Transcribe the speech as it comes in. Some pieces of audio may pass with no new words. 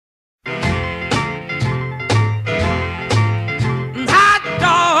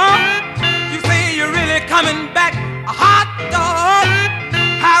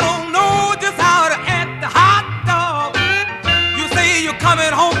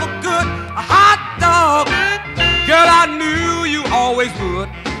a hot dog. Girl, I knew you always would.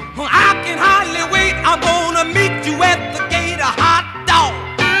 I can hardly wait. I'm gonna meet you at the gate, a hot dog.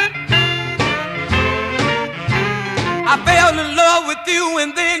 I fell in love with you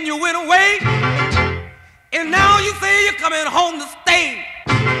and then you went away. And now you say you're coming home to stay.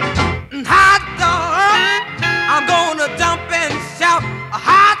 Hot dog, I'm gonna jump and shout, a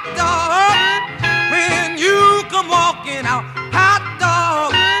hot dog, when you come walking out. Hot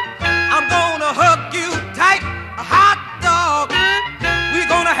dog, I'm gonna hug you tight, a hot dog. We're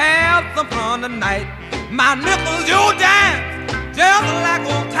gonna have some fun tonight. My nickels, your dimes, just like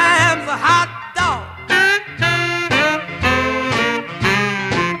old times, a hot dog.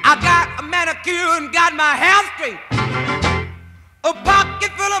 I got a manicure and got my hair straight, a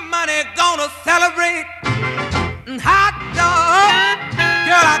pocket full of money, gonna celebrate. Hot dog,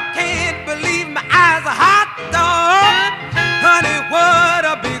 girl, I can't believe my eyes, a hot dog. Honey, what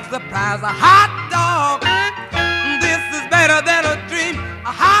a big surprise, a hot